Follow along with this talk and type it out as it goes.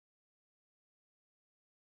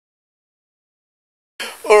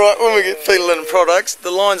Alright, when we get Peterlin products, the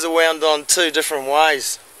lines are wound on two different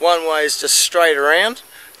ways. One way is just straight around,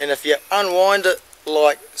 and if you unwind it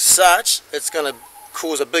like such, it's going to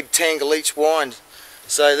cause a big tangle each wind.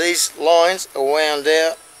 So these lines are wound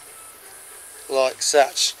out like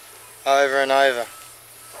such, over and over.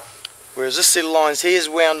 Whereas this set of lines here is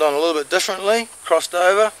wound on a little bit differently, crossed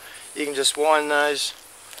over. You can just wind those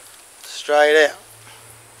straight out.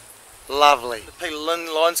 Lovely. The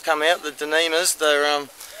Peterlin lines come out, the Dynemas, they're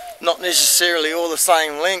not necessarily all the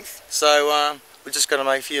same length, so we're just going to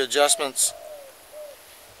make a few adjustments.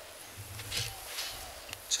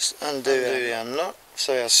 Just undo our knot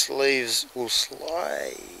so our sleeves will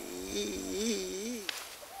slide.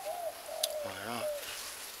 Alright.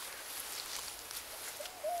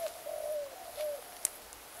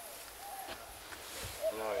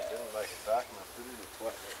 No, he didn't make it dark enough, did he?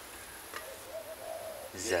 Quite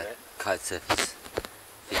Is that Kitesurfers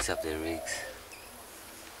fix up their rigs?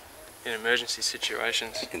 In emergency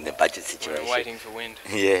situations. In the budget situation. We're waiting for wind.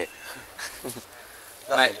 Yeah.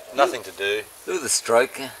 nothing to do. Look at the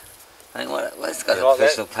stroke. I mean, it's got a Like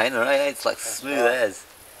personal painter, eh? It's like smooth as.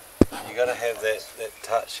 You got to have that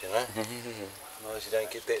touch, you know. Otherwise you don't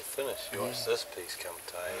get that finish. You watch this piece come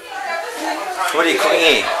to you. What are you cooking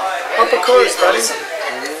here? Uppercuts, buddy.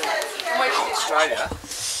 In Australia,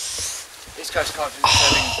 East Coast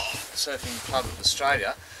Surfing Club of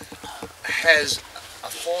Australia has a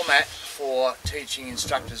format for teaching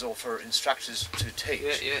instructors or for instructors to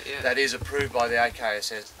teach that is approved by the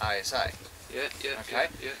ASA. Okay.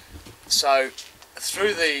 So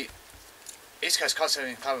through the East Coast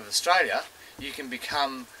Surfing Club of Australia, you can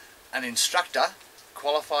become an instructor,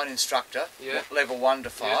 qualified instructor, level 1 to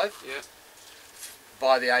 5,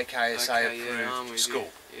 by the AKSA approved school.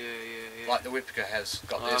 Like the Whippica has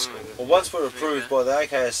got their school. Well, once we're approved by the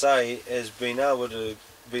AKSA as being able to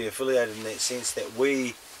be affiliated in that sense that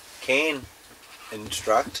we can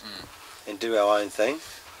instruct and do our own thing.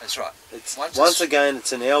 That's right. It's once again,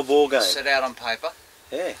 it's an our ball game. Set out on paper.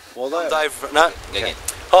 Yeah. Well,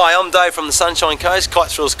 Hi, I'm Dave from the Sunshine Coast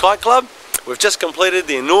Kitethrills Kite Club. We've just completed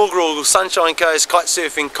the inaugural Sunshine Coast kite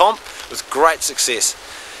surfing comp with great success.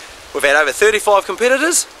 We've had over 35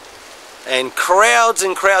 competitors and crowds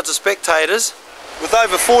and crowds of spectators, with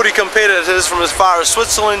over 40 competitors from as far as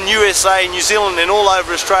Switzerland, USA, New Zealand and all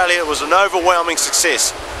over Australia. It was an overwhelming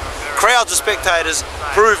success. Crowds of spectators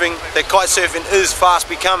proving that kite surfing is fast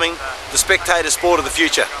becoming the spectator sport of the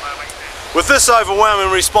future. With this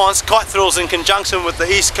overwhelming response, Kitethrills, in conjunction with the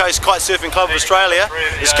East Coast Kite Surfing Club of Australia,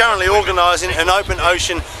 is currently organising an open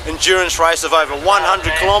ocean endurance race of over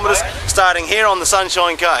 100 kilometres starting here on the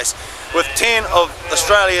Sunshine Coast, with 10 of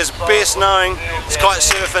Australia's best known kite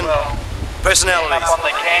surfing personalities.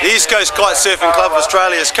 The East Coast Kite Surfing Club of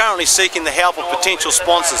Australia is currently seeking the help of potential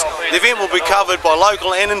sponsors. The event will be covered by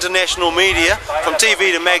local and international media, from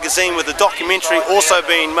TV to magazine, with a documentary also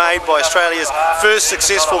being made by Australia's first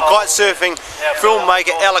successful kite surfing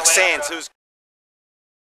filmmaker, Sanz, who's